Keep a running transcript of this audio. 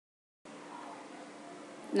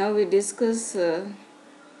Now we discuss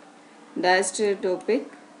diastereotopic.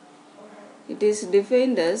 It is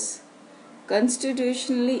defined as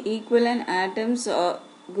constitutionally equivalent atoms or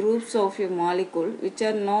groups of a molecule which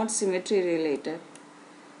are not symmetry related.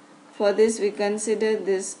 For this we consider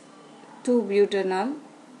this 2-butanol.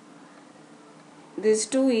 These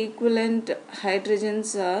two equivalent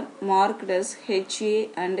hydrogens are marked as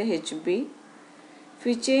HA and HB. If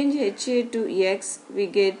we change HA to X, we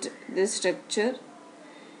get this structure.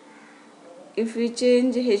 If we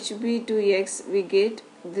change HB to X, we get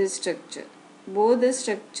this structure. Both the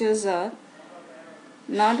structures are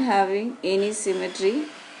not having any symmetry.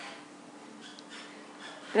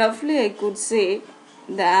 Roughly, I could say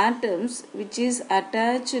the atoms which is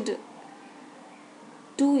attached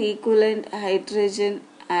to equivalent hydrogen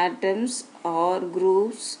atoms or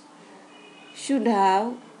groups should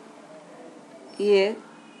have a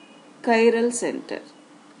chiral center.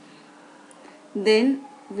 Then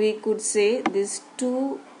we could say these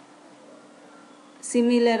two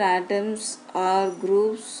similar atoms or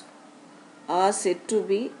groups are said to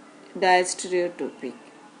be diastereotopic.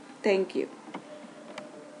 Thank you.